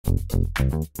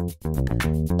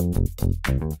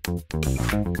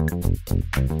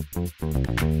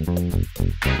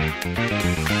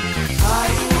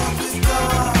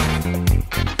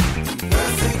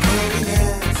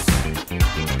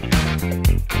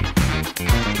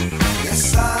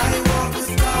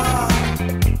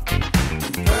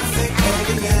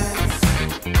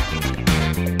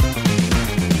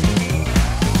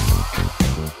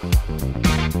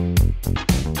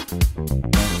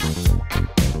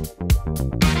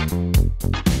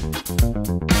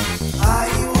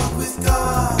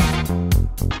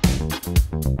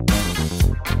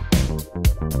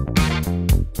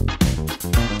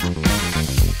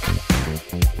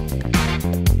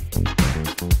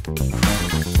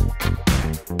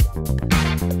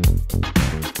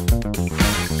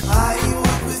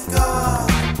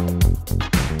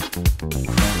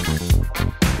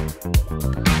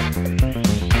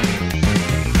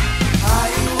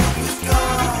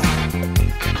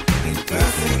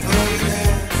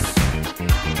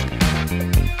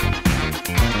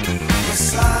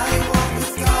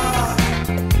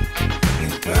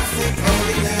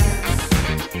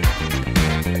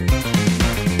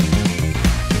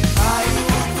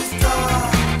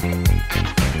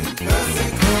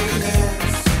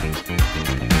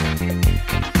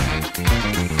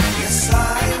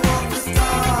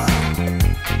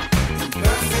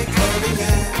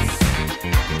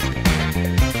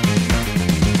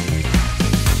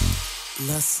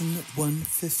Lesson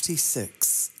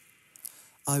 156.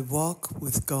 I walk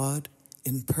with God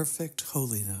in perfect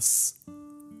holiness.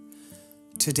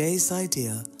 Today's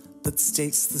idea but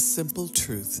states the simple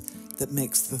truth that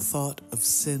makes the thought of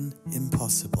sin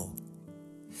impossible.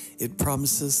 It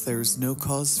promises there is no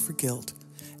cause for guilt,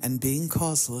 and being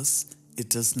causeless, it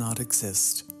does not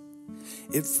exist.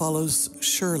 It follows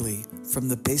surely from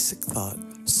the basic thought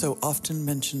so often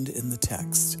mentioned in the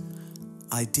text: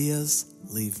 ideas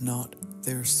leave not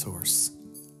their source.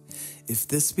 If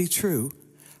this be true,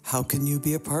 how can you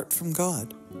be apart from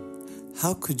God?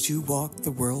 How could you walk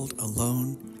the world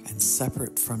alone and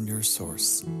separate from your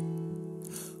source?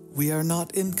 We are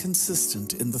not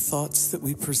inconsistent in the thoughts that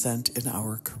we present in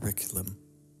our curriculum.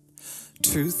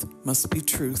 Truth must be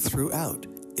true throughout,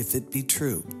 if it be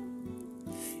true.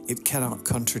 It cannot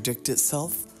contradict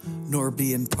itself, nor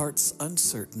be in parts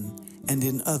uncertain, and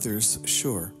in others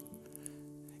sure.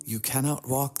 You cannot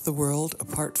walk the world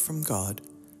apart from God,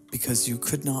 because you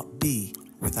could not be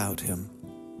without Him.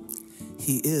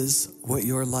 He is what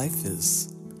your life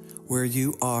is. Where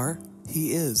you are,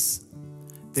 He is.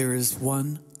 There is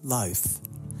one life.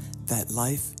 That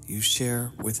life you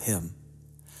share with Him.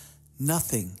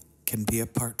 Nothing can be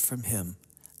apart from Him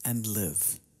and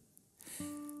live.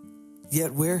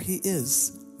 Yet where He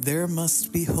is, there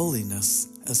must be holiness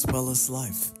as well as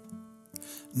life.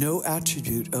 No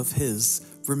attribute of His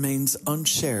remains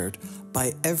unshared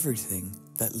by everything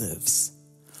that lives.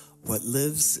 What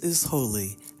lives is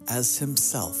holy as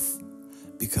Himself,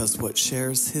 because what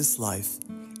shares His life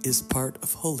is part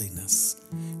of holiness,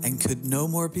 and could no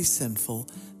more be sinful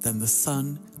than the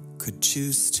sun could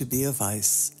choose to be of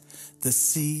ice, the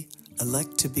sea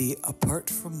elect to be apart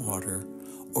from water,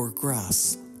 or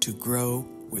grass to grow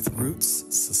with roots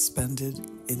suspended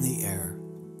in the air.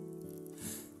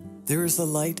 There is a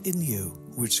light in you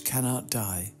which cannot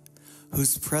die,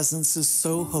 whose presence is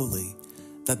so holy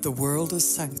that the world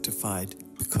is sanctified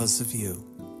because of you.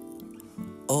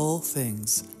 All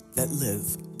things that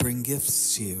live bring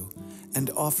gifts to you and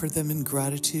offer them in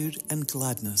gratitude and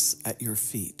gladness at your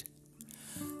feet.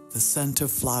 The scent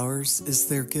of flowers is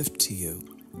their gift to you.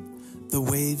 The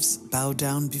waves bow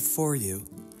down before you,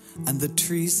 and the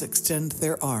trees extend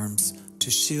their arms to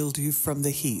shield you from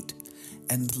the heat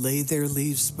and lay their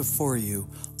leaves before you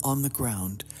on the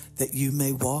ground, that you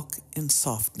may walk in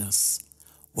softness,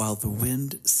 while the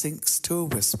wind sinks to a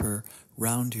whisper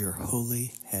round your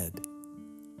holy head.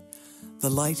 The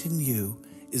light in you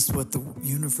is what the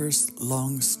universe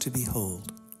longs to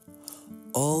behold.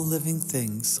 All living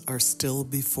things are still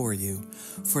before you,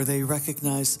 for they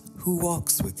recognize who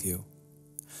walks with you.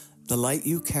 The light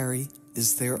you carry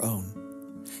is their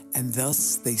own, and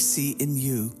thus they see in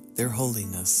you their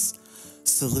holiness,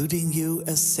 saluting you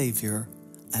as Savior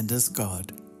and as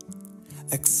God.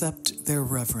 Accept their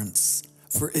reverence,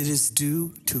 for it is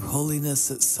due to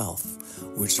holiness itself,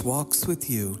 which walks with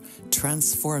you,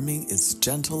 transforming its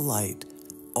gentle light,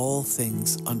 all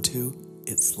things unto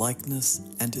its likeness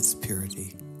and its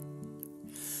purity.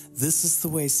 This is the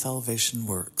way salvation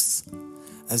works.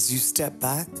 As you step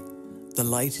back, the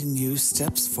light in you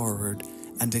steps forward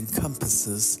and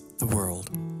encompasses the world.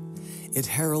 It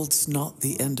heralds not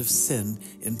the end of sin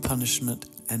in punishment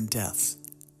and death.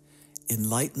 In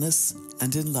lightness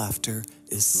and in laughter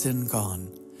is sin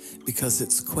gone, because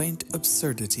its quaint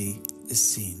absurdity is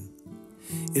seen.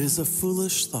 It is a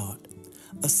foolish thought,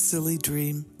 a silly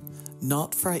dream,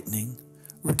 not frightening,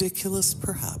 ridiculous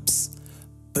perhaps,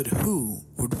 but who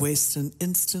would waste an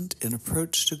instant in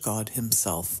approach to God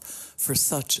himself for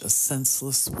such a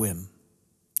senseless whim?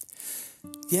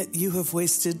 Yet you have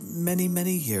wasted many,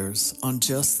 many years on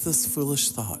just this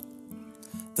foolish thought.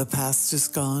 The past is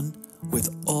gone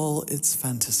with all its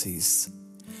fantasies.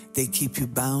 They keep you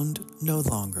bound no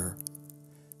longer.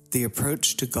 The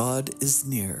approach to God is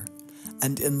near,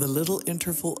 and in the little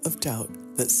interval of doubt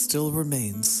that still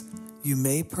remains, you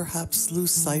may perhaps lose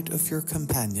sight of your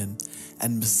companion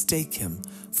and mistake him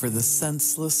for the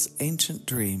senseless ancient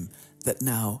dream that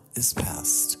now is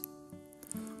past.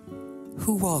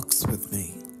 Who walks with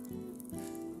me?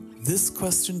 This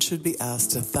question should be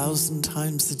asked 1,000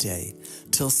 times a day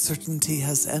till certainty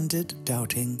has ended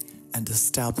doubting and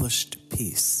established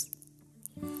peace.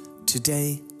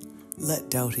 Today, let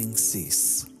doubting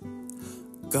cease.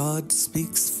 God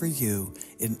speaks for you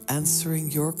in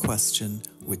answering your question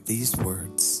with these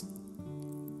words: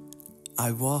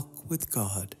 I walk with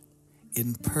God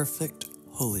in perfect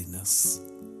holiness.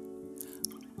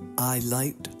 I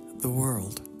light the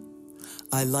world.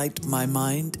 I light my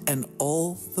mind and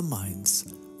all the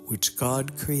minds which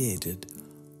God created,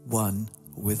 one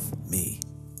with me.